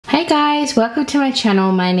Hey guys, welcome to my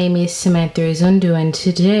channel. My name is Samantha Izundu and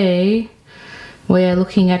today we're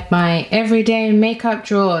looking at my everyday makeup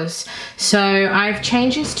drawers. So I've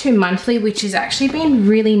changed this to monthly, which has actually been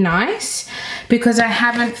really nice because I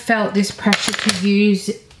haven't felt this pressure to use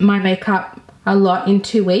my makeup a lot in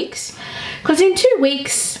 2 weeks. Because in 2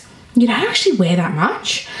 weeks, you don't actually wear that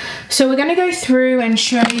much. So we're gonna go through and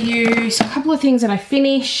show you a couple of things that I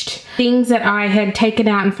finished, things that I had taken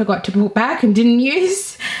out and forgot to put back and didn't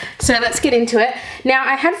use. So let's get into it. Now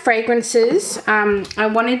I had fragrances.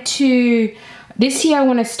 This year I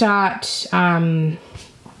wanna start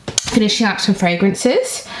finishing up some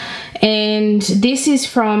fragrances. And this is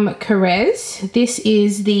from Carrez. This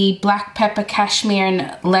is the Black Pepper Cashmere and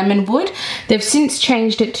Lemonwood. They've since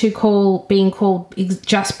changed it to being called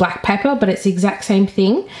just Black Pepper, but it's the exact same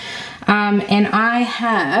thing. And I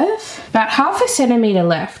have about 1/2 centimeter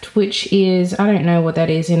left, which is, I don't know what that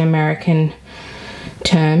is in American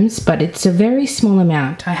terms, but it's a very small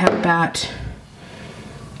amount. I have about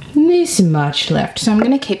this much left, so I'm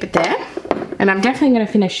gonna keep it there. And I'm definitely going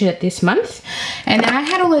to finish it this month. And then I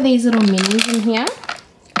had all of these little minis in here.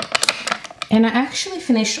 And I actually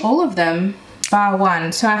finished all of them bar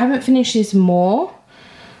one. So I haven't finished this more,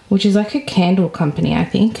 which is like a candle company, I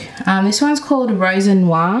think. This one's called Rose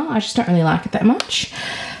Noir. I just don't really like it that much.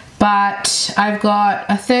 But I've got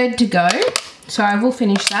a third to go. So I will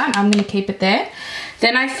finish that. I'm going to keep it there.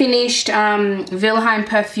 Then I finished Wilhelm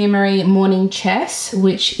Perfumery Morning Chess,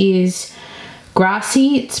 which is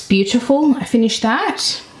grassy. It's beautiful. I finished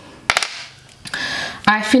that.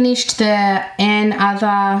 I finished the Ann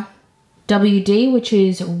Other WD, which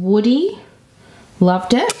is woody.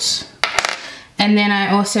 Loved it. And then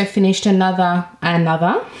I also finished another.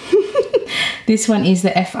 This one is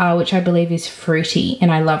the FR, which I believe is fruity, and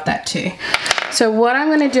I love that too. So what I'm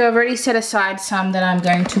going to do, I've already set aside some that I'm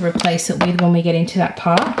going to replace it with when we get into that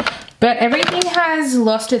part. But everything has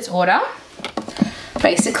lost its order,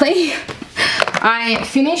 basically. I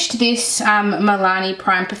finished this Milani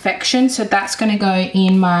Prime Perfection, so that's going to go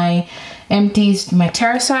in my empties, my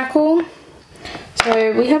TerraCycle.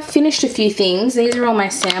 So we have finished a few things. These are all my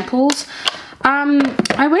samples.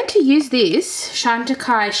 I went to use this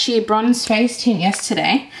Chantecaille Sheer Bronze Face Tint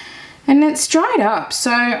yesterday, and it's dried up. So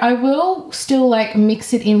I will still like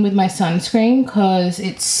mix it in with my sunscreen because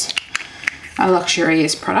it's a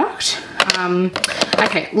luxurious product.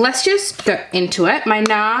 Okay, let's just go into it. My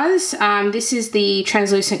NARS, this is the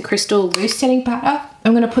Translucent Crystal Loose Setting Powder.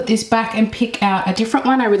 I'm going to put this back and pick out a different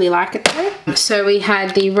one. I really like it though. So we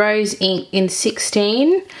had the Rose Ink in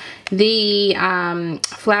 16, the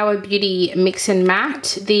Flower Beauty Mix and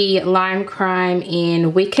Matte, the Lime Crime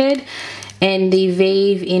in Wicked, and the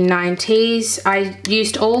Vive in 90s. I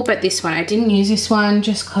used all but this one. I didn't use this one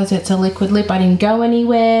just because it's a liquid lip. I didn't go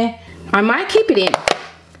anywhere. I might keep it in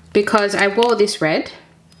because I wore this red.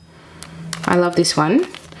 I love this one.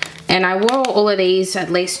 And I wore all of these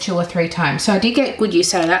at least 2 or 3 times. So I did get good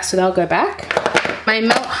use out of that, so they'll go back. My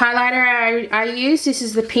Melt highlighter I used, this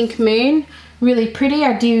is the Pink Moon. Really pretty.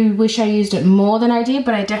 I do wish I used it more than I did,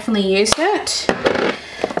 but I definitely used it.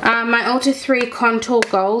 My Ulta 3 Contour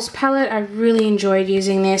Goals palette, I really enjoyed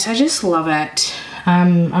using this. I just love it.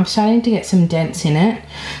 I'm starting to get some dents in it.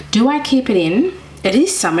 Do I keep it in? It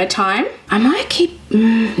is summertime. I might keep,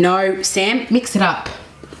 no, Sam, mix it up.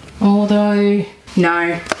 Although,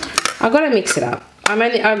 no, I've got to mix it up.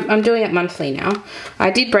 I'm doing it monthly now.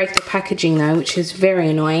 I did break the packaging though, which is very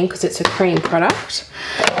annoying because it's a cream product.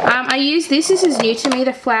 I use this is new to me,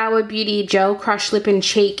 the Flower Beauty Gel Crush Lip and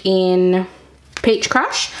Cheek in Peach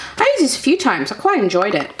Crush. I used this a few times, I quite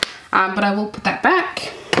enjoyed it, but I will put that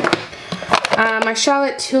back. My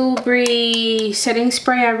Charlotte Tilbury setting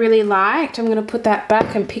spray I really liked. I'm going to put that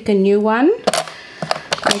back and pick a new one.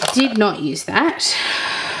 I did not use that.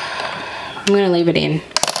 I'm going to leave it in.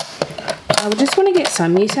 I just want to get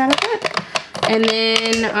some use out of it. And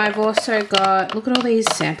then I've also got, look at all these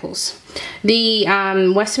samples. The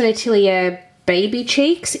Western Atelier Baby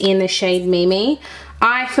Cheeks in the shade Mimi.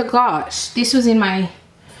 I forgot. This was in my,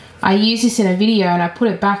 I used this in a video and I put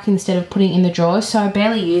it back instead of putting it in the drawers, so I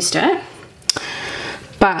barely used it.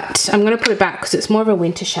 But I'm going to put it back because it's more of a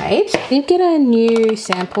winter shade. I didn't get a new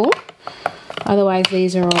sample. Otherwise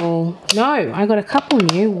these are all, no, I got a couple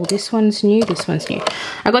new. Well, this one's new, this one's new.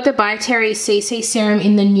 I got the By Terry CC Serum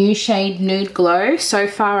in the new shade Nude Glow. So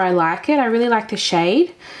far I like it. I really like the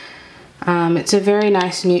shade. It's a very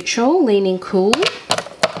nice neutral, leaning cool.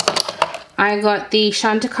 I got the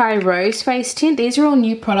Chantecaille Rose Face Tint. These are all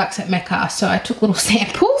new products at Mecca, so I took little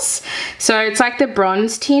samples. So it's like the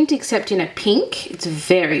bronze tint except in a pink. It's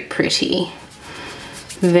very pretty.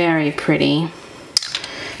 Very pretty.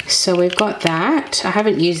 So we've got that. I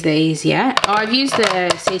haven't used these yet. Oh, I've used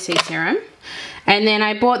the CC serum. And then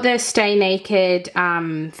I bought the Stay Naked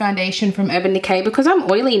foundation from Urban Decay because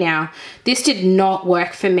I'm oily now. This did not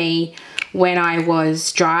work for me when I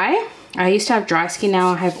was dry. I used to have dry skin, now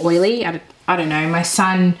I have oily. I don't know, my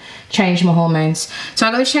son changed my hormones. So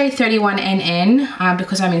I got the shade 31NN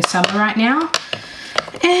because I'm in summer right now.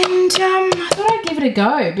 And I thought I'd give it a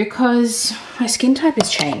go because my skin type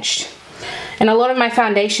has changed. And a lot of my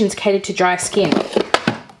foundations cater to dry skin.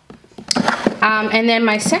 And then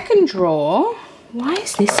my second drawer, why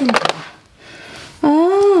is this in here?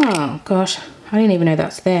 Oh, gosh, I didn't even know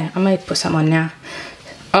that's there. I may put some on now.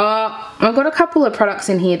 Oh, I've got a couple of products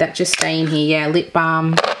in here that just stay in here. Yeah, lip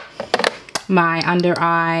balm, my under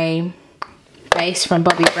eye base from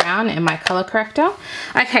Bobbi Brown, and my color corrector.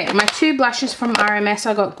 Okay, my two blushes from RMS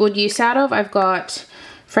I got good use out of. I've got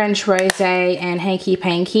French Rosé and Hanky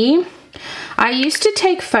Panky. I used to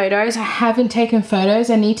take photos. I haven't taken photos.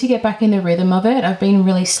 I need to get back in the rhythm of it. I've been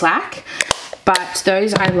really slack, but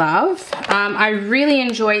those I love. I really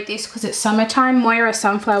enjoyed this because it's summertime. Moira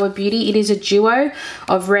Sunflower Beauty. It is a duo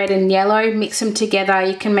of red and yellow. Mix them together.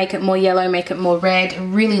 You can make it more yellow, make it more red.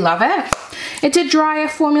 Really love it. It's a drier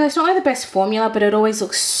formula. It's not like the best formula, but it always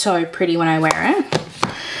looks so pretty when I wear it.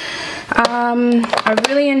 I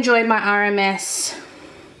really enjoyed my RMS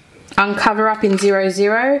Uncover Up in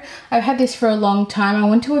 00. I've had this for a long time. I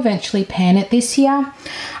want to eventually pan it this year.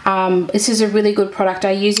 This is a really good product.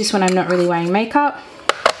 I use this when I'm not really wearing makeup.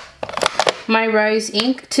 My Rose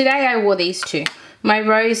Ink. Today I wore these two. My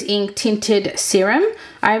Rose Ink Tinted Serum.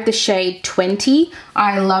 I have the shade 20.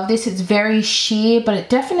 I love this. It's very sheer, but it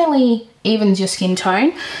definitely evens your skin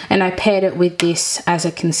tone. And I paired it with this as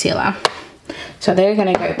a concealer. So they're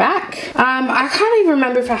gonna go back. I can't even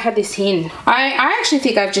remember if I had this in. I actually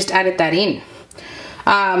think I've just added that in.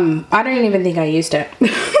 I don't even think I used it,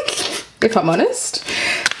 if I'm honest.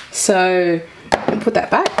 So I'll put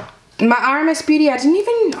that back. My RMS Beauty, I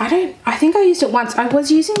think I used it once. I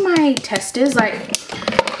was using my testers, like,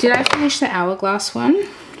 did I finish the Hourglass one?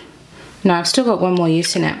 No, I've still got one more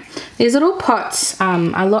use in it. These little pots,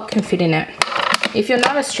 a lot can fit in it. If you're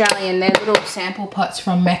not Australian, they're little sample pots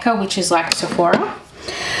from Mecca, which is like Sephora.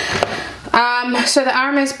 So the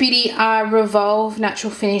RMS Beauty Revolve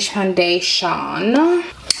Natural Finish Foundation.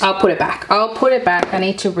 I'll put it back. I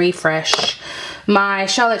need to refresh. My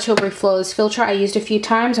Charlotte Tilbury Flawless Filter, I used a few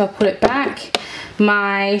times. I'll put it back.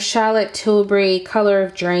 My Charlotte Tilbury Color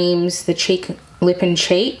of Dreams, the cheek, lip and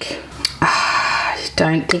cheek. I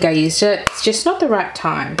don't think I used it. It's just not the right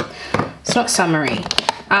time. It's not summery.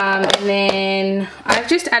 And then I've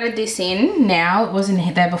just added this in now. It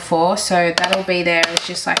wasn't there before, so that'll be there. It's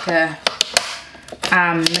just like a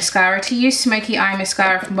mascara to use. Smoky Eye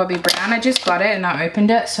Mascara from Bobbi Brown. I just got it and I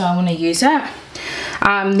opened it, so I want to use it.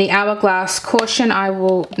 The Hourglass Caution,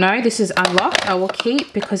 this is unlocked. I will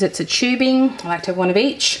keep because it's a tubing. I like to have one of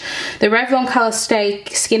each. The Revlon Color Stay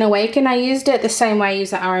Skin Awaken, I used it the same way I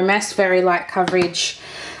use the RMS. Very light coverage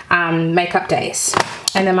makeup days.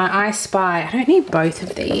 And then my I Spy, I don't need both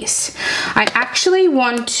of these. I actually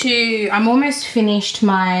I'm almost finished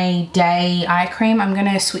my day eye cream. I'm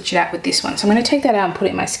gonna switch it out with this one. So I'm gonna take that out and put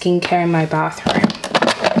it in my skincare in my bathroom.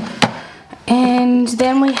 And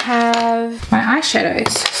then we have my eyeshadows.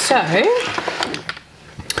 So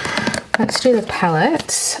let's do the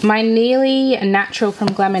palettes. My Nearly Natural from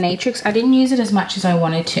Glamonatrix. I didn't use it as much as I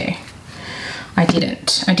wanted to. I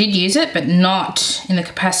didn't. I did use it, but not in the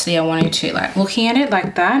capacity I wanted to. Like, looking at it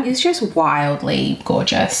like that is just wildly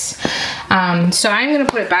gorgeous. So I'm going to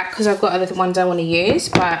put it back because I've got other ones I want to use,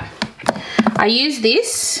 but I use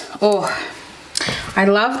this. Oh, I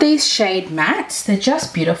love these shade mattes. They're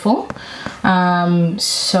just beautiful.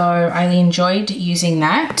 So I enjoyed using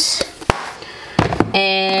that.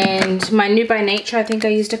 And my New by Nature, I think I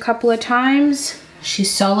used a couple of times. She's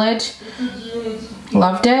solid.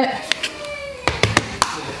 Loved it.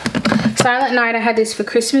 Silent Night, I had this for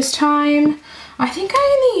Christmas time. I think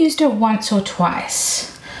I only used it once or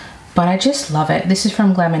twice, but I just love it. This is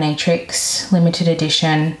from Glamonatrix, limited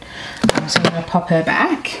edition. So I'm gonna pop her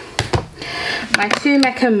back. My two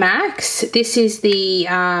Mecca Max, this is the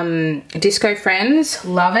Disco Friends,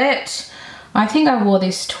 love it. I think I wore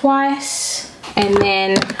this twice. And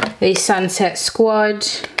then the Sunset Squad,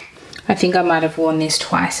 I think I might have worn this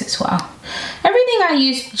twice as well. Everything I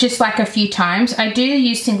use just like a few times. I do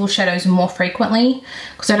use single shadows more frequently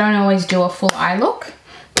because I don't always do a full eye look,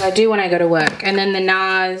 but I do when I go to work. And then the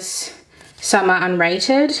NARS Summer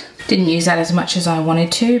Unrated. Didn't use that as much as I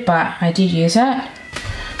wanted to, but I did use it.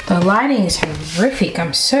 The lighting is horrific.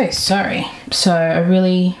 I'm so sorry. So I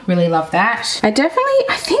really, really love that. I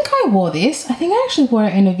think I wore this. I think I actually wore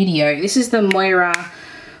it in a video. This is the Moira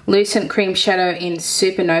Lucent Cream Shadow in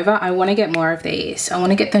Supernova. I want to get more of these. I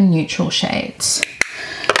want to get the neutral shades.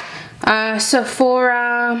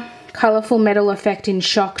 Sephora Colourful Metal Effect in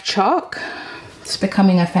Shock Choc. It's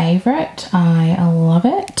becoming a favourite. I love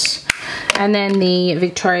it. And then the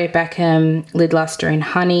Victoria Beckham Lid Luster in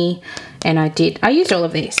Honey. And I used all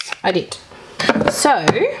of these. I did. So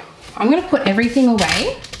I'm going to put everything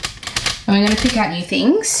away. And we're going to pick out new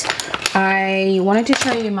things. I wanted to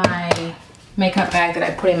show you my makeup bag that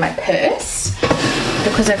I put in my purse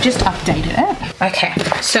because I've just updated it. Okay,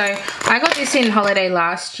 so I got this in holiday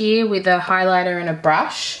last year with a highlighter and a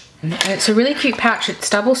brush. And it's a really cute pouch.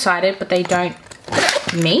 It's double-sided, but they don't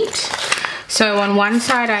meet. So on one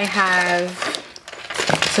side I have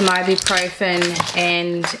some ibuprofen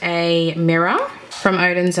and a mirror from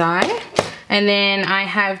Odin's Eye. And then I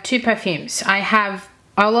have 2 perfumes.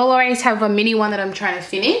 I'll always have a mini one that I'm trying to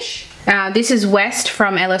finish. This is West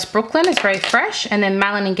from Ellis Brooklyn. It's very fresh. And then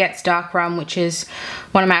Malin & Getz Dark Rum, which is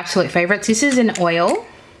one of my absolute favorites. This is an oil.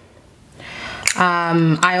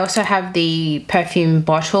 I also have the perfume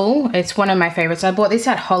bottle. It's one of my favorites. I bought this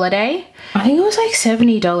at holiday. I think it was like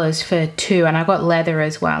 $70 for 2, and I got leather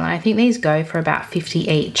as well. And I think these go for about $50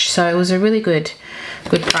 each. So it was a really good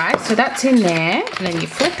price. So that's in there, and then you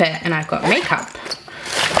flip it, and I've got makeup.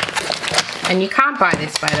 And you can't buy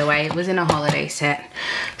this, by the way. It was in a holiday set.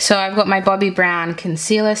 So I've got my Bobbi Brown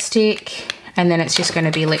concealer stick, and then it's just going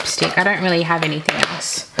to be lipstick. I don't really have anything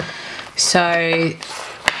else. So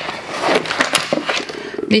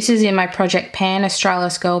this is in my Project Pan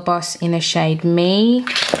Australis Girl Boss in the shade Me.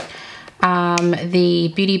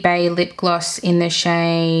 The Beauty Bay lip gloss in the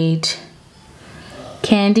shade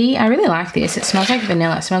Candy. I really like this. It smells like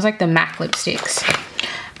vanilla. It smells like the MAC lipsticks.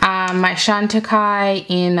 My Chantecaille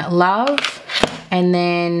in Love. And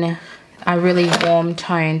then a really warm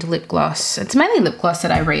toned lip gloss. It's mainly lip gloss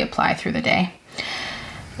that I reapply through the day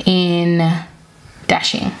in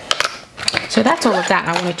Dashing. So that's all of that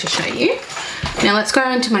I wanted to show you. Now let's go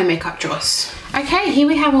into my makeup drawers. Okay, here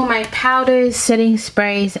we have all my powders, setting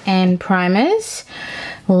sprays, and primers.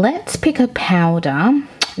 Let's pick a powder.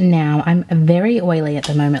 Now, I'm very oily at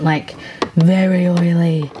the moment, like very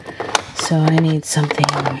oily. So I need something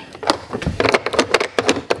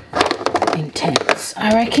intense.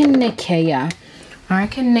 I reckon Nikea.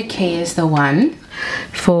 Is the one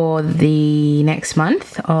for the next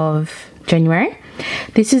month of January.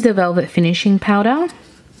 This is the Velvet Finishing Powder,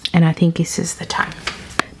 and I think this is the time.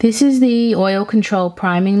 This is the Oil Control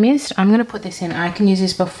Priming Mist. I'm going to put this in. I can use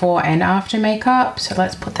this before and after makeup, so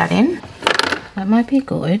let's put that in. That might be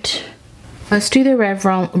good. Let's do the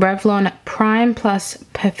Revlon Prime Plus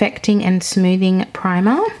Perfecting and Smoothing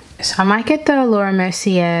Primer. So I might get the Laura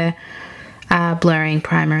Mercier Blurring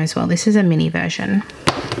Primer as well. This is a mini version.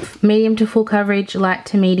 Medium to full coverage, light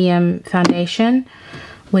to medium foundation.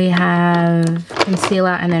 We have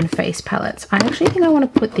concealer and then face palettes. I actually think I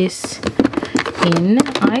want to put this in.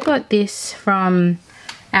 I got this from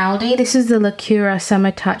Aldi. This is the Lacura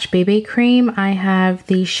Summer Touch BB Cream. I have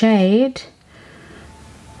the shade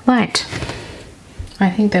Light. I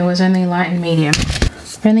think there was only light and medium.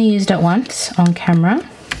 I've only used it once on camera.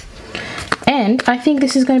 And I think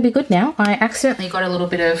this is going to be good now. I accidentally got a little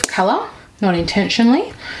bit of colour, not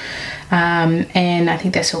intentionally. And I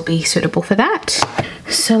think this will be suitable for that.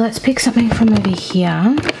 So let's pick something from over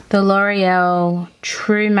here. The L'Oreal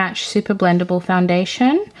True Match Super Blendable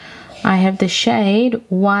Foundation. I have the shade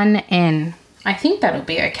 1N. I think that'll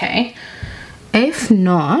be okay. If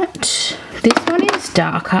not, this one is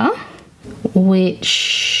darker,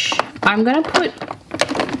 which I'm gonna put,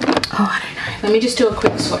 oh, I don't know. Let me just do a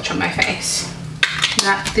quick swatch on my face.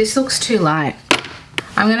 This looks too light.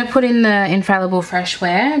 I'm going to put in the Infallible Fresh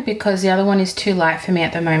Wear because the other one is too light for me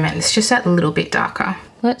at the moment. It's just that little bit darker.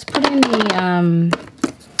 Let's put in the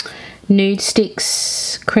Nude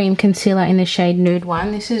Sticks Cream Concealer in the shade Nude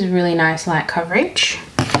 1. This is really nice light coverage.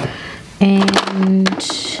 And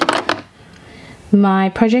my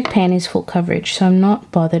Project Pan is full coverage, so I'm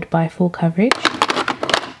not bothered by full coverage.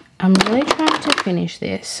 I'm really trying to finish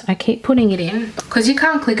this. I keep putting it in because you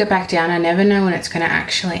can't click it back down. I never know when it's going to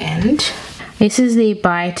actually end. This is the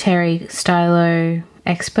By Terry Stylo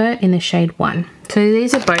Expert in the shade 1. So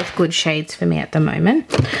these are both good shades for me at the moment.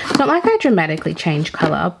 It's not like I dramatically change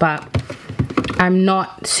colour, but I'm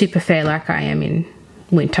not super fair like I am in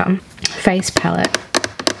winter. Face palette.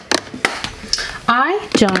 I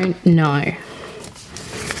don't know.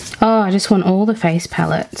 Oh, I just want all the face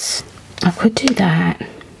palettes. I could do that.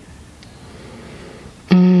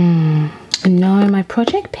 No, my My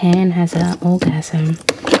project pan has an orgasm.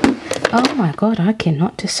 Oh my god, I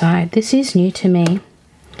cannot decide. This is new to me.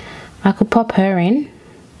 I could pop her in.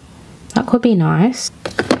 That could be nice.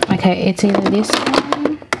 Okay, it's either this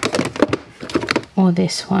one or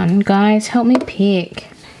this one. Guys, help me pick.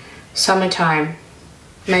 Summertime.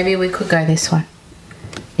 Maybe we could go this one.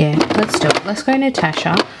 Yeah, let's do it. Let's go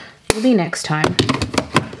Natasha. It'll be next time.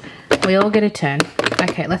 We all get a turn.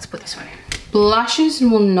 Okay, let's put this one in. Blushes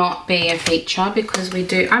will not be a feature because we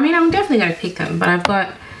do... I mean, I'm definitely going to pick them, but I've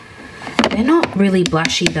got... They're not really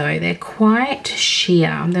blushy though. They're quite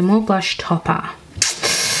sheer. They're more blush topper.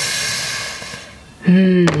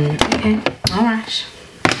 Okay. Alright.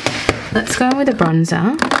 Let's go with a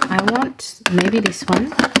bronzer. I want maybe this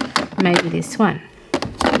one. Maybe this one.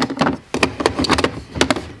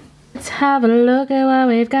 Let's have a look at what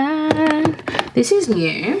we've got. This is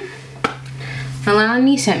new.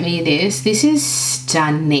 Alani sent me this. This is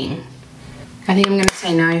stunning. I think I'm going to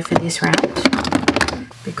say no for this round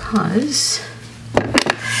because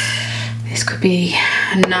this could be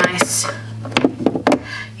a nice...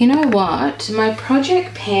 You know what? My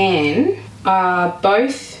project pan are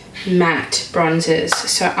both matte bronzers.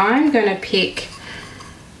 So I'm going to pick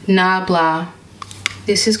Nabla.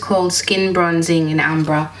 This is called Skin Bronzing in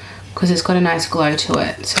Umbra because it's got a nice glow to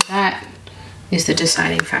it. So that is the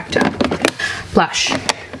deciding factor. Blush.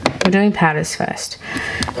 We're doing powders first.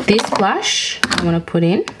 This blush I want to put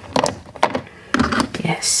in.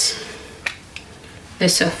 Yes. The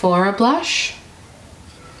Sephora blush.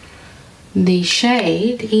 The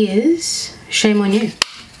shade is Shame on You.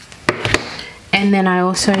 And then I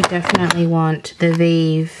also definitely want the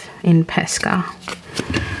Vive in Pesca.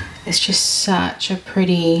 It's just such a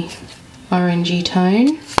pretty orangey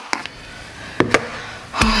tone.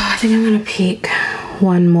 Oh, I think I'm going to pick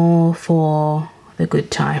one more for the good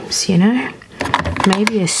times, you know?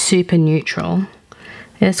 Maybe a super neutral.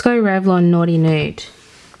 Let's go Revlon Naughty Nude.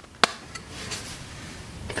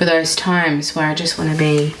 For those times where I just want to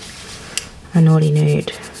be a naughty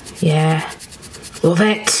nude. Yeah. Love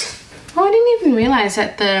it. Oh, I didn't even realise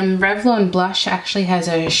that the Revlon blush actually has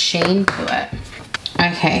a sheen to it.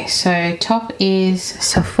 Okay, so top is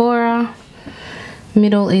Sephora.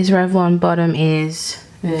 Middle is Revlon. Bottom is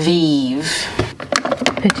Vive.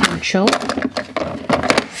 Potential.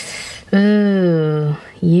 Ooh,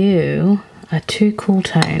 you are too cool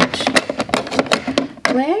toned.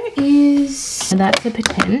 Where is... That's the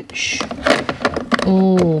Potential.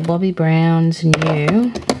 Oh, Bobbi Brown's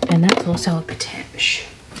new. And that's also a Potential.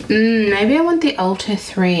 Maybe I want the Ulta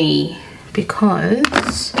 3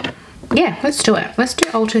 because... Yeah, let's do it. Let's do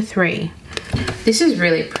Ulta 3. This is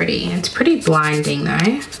really pretty. It's pretty blinding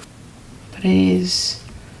though. But it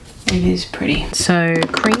is pretty. So,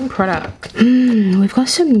 cream product. We've got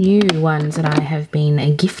some new ones that I have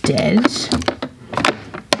been gifted.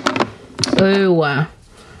 Ooh,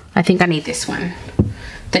 I think I need this one.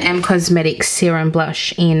 The M Cosmetics Serum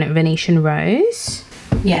Blush in Venetian Rose.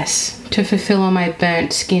 Yes, to fulfill all my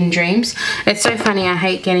burnt skin dreams. It's so funny, I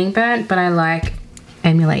hate getting burnt, but I like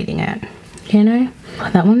emulating it, you know? Oh,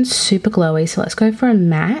 that one's super glowy, so let's go for a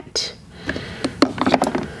matte.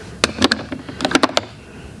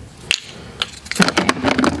 Okay.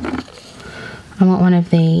 I want one of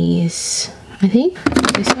these. I think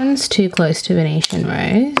this one's too close to Venetian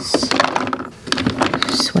Rose.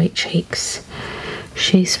 Sweet Cheeks.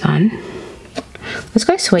 She's fun. Let's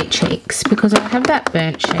go Sweet Cheeks because I have that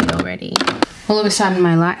burnt shade already. All of a sudden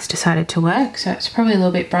my lights decided to work, so it's probably a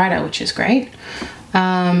little bit brighter, which is great.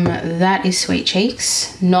 That is Sweet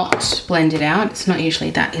Cheeks, not blended out. It's not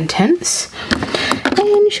usually that intense.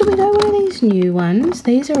 And should we go one of these new ones?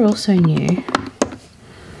 These are also new.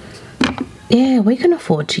 Yeah, we can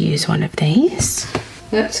afford to use one of these.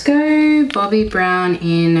 Let's go Bobbi Brown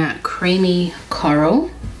in Creamy Coral.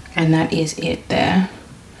 And that is it there.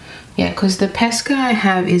 Yeah, because the Pesca I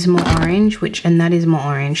have is more orange, and that is more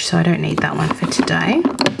orange, so I don't need that one for today.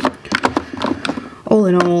 All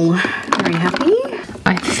in all, very happy.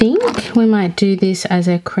 I think we might do this as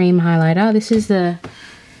a cream highlighter. This is the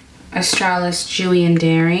Australis Dewy and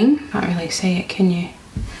Daring. Can't really see it, can you?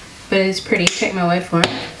 But it's pretty, take my word for it.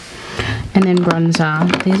 And then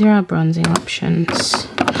bronzer. These are our bronzing options.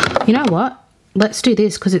 You know what? Let's do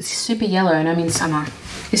this because it's super yellow and I'm in summer.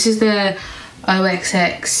 This is the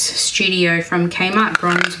OXX Studio from Kmart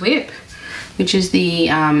Bronze Whip, which is the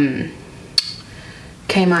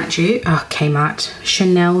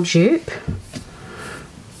Chanel dupe.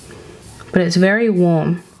 But it's very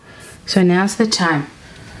warm. So now's the time.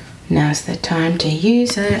 Now's the time to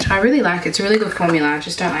use it. I really like it. It's a really good formula. I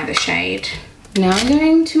just don't like the shade. Now I'm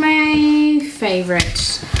going to my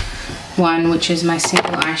favorite one, which is my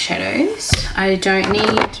single eyeshadows. I don't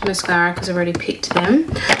need mascara because I've already picked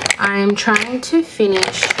them. I'm trying to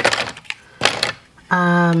finish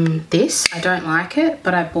this. I don't like it,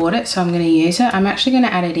 but I bought it, so I'm going to use it. I'm actually going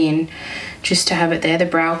to add it in just to have it there, the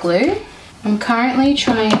brow glue. I'm currently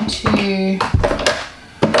trying to...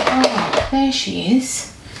 Oh, there she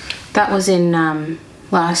is. That was in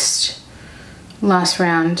last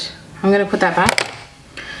round. I'm going to put that back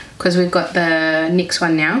because we've got the NYX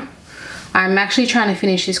one now. I'm actually trying to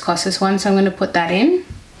finish this Kosas one, so I'm going to put that in.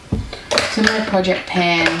 It's in my Project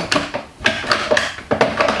Pan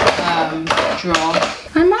drawer.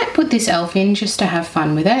 I might put this e.l.f. in just to have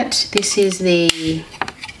fun with it. This is the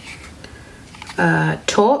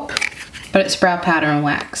taupe, but it's brow powder and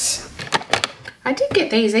wax. I did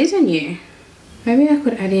get these are new. Maybe I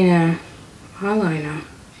could add in a eyeliner.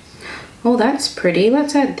 Oh, that's pretty.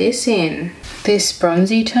 Let's add this in. This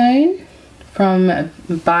bronzy tone from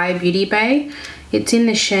by Beauty Bay. It's in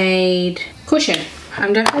the shade Cushion.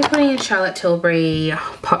 I'm definitely putting in Charlotte Tilbury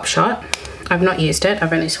Pop Shot. I've not used it,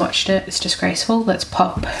 I've only swatched it. It's disgraceful. Let's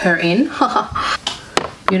pop her in.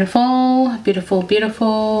 Beautiful, beautiful,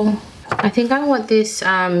 beautiful. I think I want this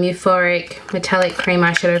Euphoric Metallic Cream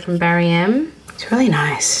Eyeshadow from Barry M. It's really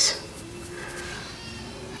nice.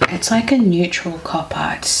 It's like a neutral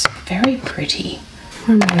copper. It's very pretty.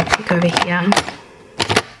 What am I going to pick over here?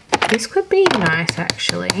 This could be nice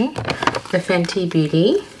actually. The Fenty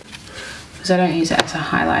Beauty. Because I don't use it as a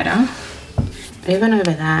highlighter. Even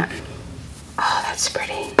over that. Oh, that's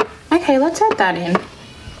pretty. Okay, let's add that in.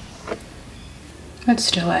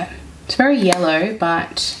 Let's do it. It's very yellow,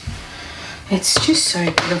 but it's just so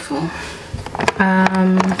beautiful.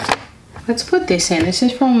 Let's put this in. This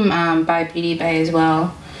is from by Beauty Bay as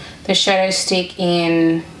well. The Shadow Stick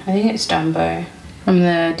in, I think it's Dumbo, from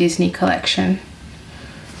the Disney collection.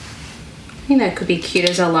 I think that could be cute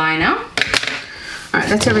as a liner. Alright,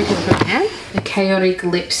 that's everything from there. The Chaotic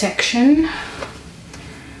Lip section.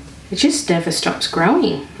 It just never stops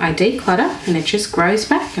growing. I declutter and it just grows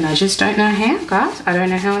back and I just don't know how, guys. I don't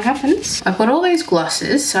know how it happens. I've got all these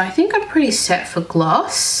glosses, so I think I'm pretty set for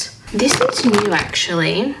gloss. This is new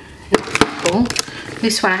actually. Cool.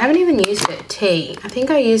 This one, I haven't even used it, Tea. I think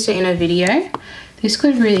I used it in a video. This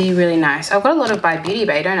could be really nice. I've got a lot of by Beauty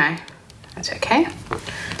Bay, don't I? That's okay.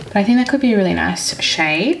 But I think that could be a really nice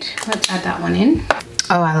shade. Let's add that one in.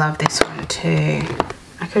 Oh, I love this one too.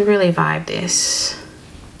 I could really vibe this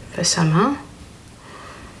for summer.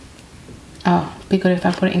 Oh, be good if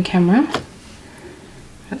I put it in camera.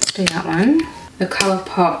 Let's do that one. The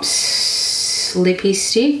ColourPop's Lippy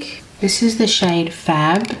Stick. This is the shade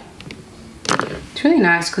Fab. It's really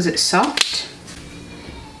nice because it's soft.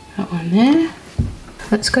 That one there.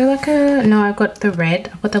 Let's go like a, no, I've got the red.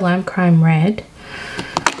 I've got the Lime Crime Red.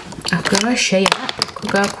 I've got a Shea.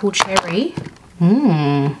 Could go a Cool Cherry.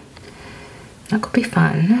 That could be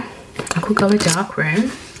fun. I could go a Dark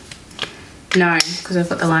Room. No, because I've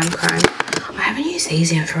got the Lime Crime. I haven't used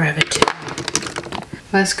these in forever too.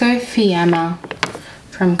 Let's go Fiamma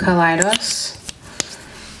from Kaleidos.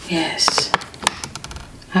 Yes,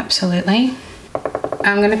 absolutely.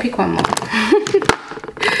 I'm gonna pick one more.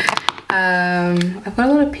 I've got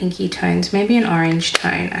a lot of pinky tones, maybe an orange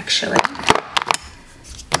tone actually.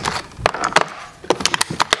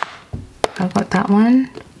 I've got that one.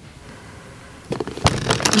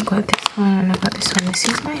 I've got this one, I've got this one. This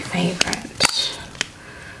is my favorite.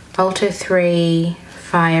 Ulta 3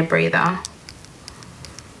 Fire Breather.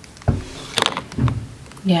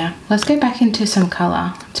 Yeah, let's go back into some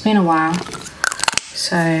colour. It's been a while.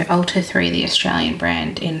 So Ulta 3, the Australian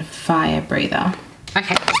brand, in Fire Breather.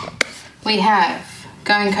 Okay, we have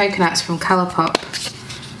Going Coconuts from ColourPop.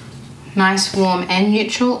 Nice, warm and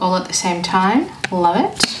neutral all at the same time. Love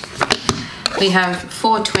it. We have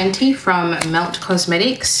 420 from Melt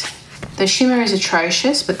Cosmetics. The shimmer is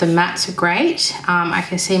atrocious, but the mattes are great. I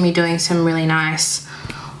can see me doing some really nice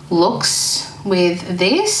looks with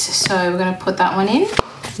this, so we're going to put that one in.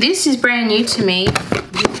 This is brand new to me,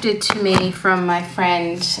 gifted to me from my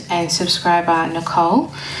friend and subscriber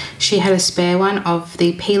Nicole. She had a spare one of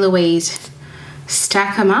the P. Louise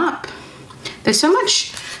Stack 'em Up. There's so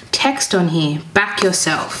much text on here. Back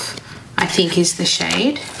Yourself, I think is the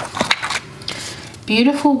shade.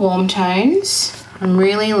 Beautiful warm tones. I'm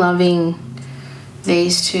really loving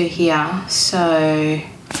these two here, so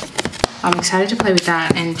I'm excited to play with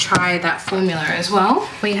that and try that formula as well.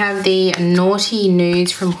 We have the Naughty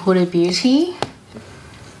Nudes from Huda Beauty,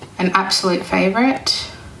 an absolute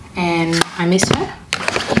favorite, and I miss her.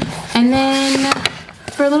 And then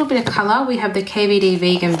for a little bit of color, we have the KVD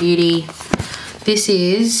Vegan Beauty. This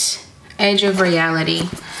is Edge of Reality.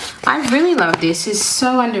 I really love this. It's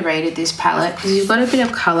so underrated, this palette, because you've got a bit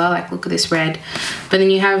of color, like look at this red, but then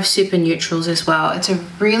you have super neutrals as well. It's a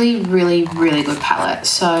really, really, really good palette.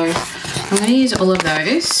 So I'm going to use all of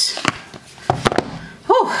those.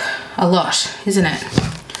 Oh, a lot, isn't it?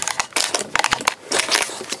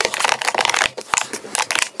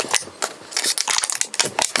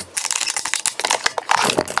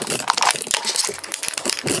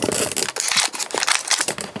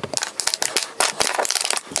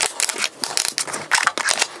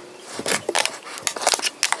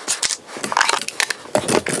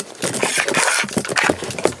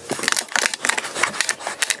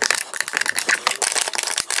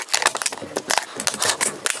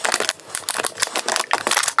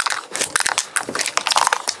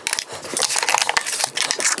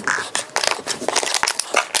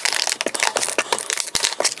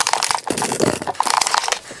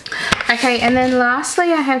 Okay, and then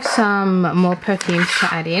lastly I have some more perfumes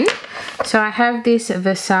to add in. So I have this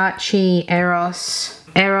Versace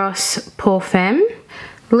Eros Pour Femme.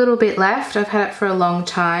 A little bit left. I've had it for a long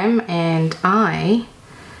time and I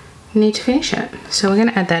need to finish it. So we're going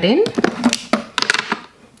to add that in.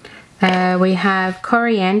 We have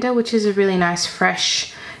Coriander, which is a really nice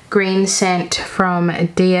fresh green scent from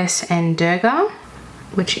DS and Durga,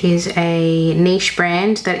 which is a niche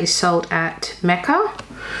brand that is sold at Mecca.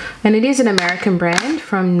 And it is an American brand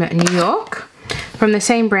from New York. From the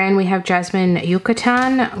same brand we have Jasmine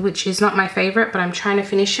Yucatan, which is not my favorite, but I'm trying to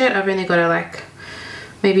finish it. I've only got like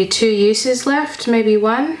maybe 2 uses left, maybe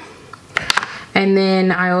 1. And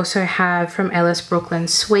then I also have from Ellis Brooklyn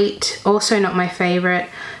Sweet, also not my favorite,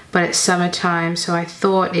 but it's summertime, so I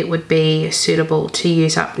thought it would be suitable to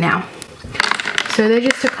use up now. So they're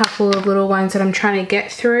just a couple of little ones that I'm trying to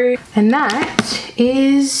get through. And that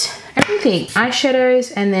is everything.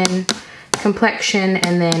 Eyeshadows, and then complexion,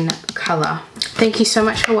 and then color. Thank you so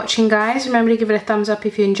much for watching, guys. Remember to give it a thumbs up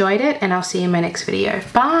if you enjoyed it, and I'll see you in my next video.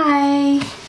 Bye!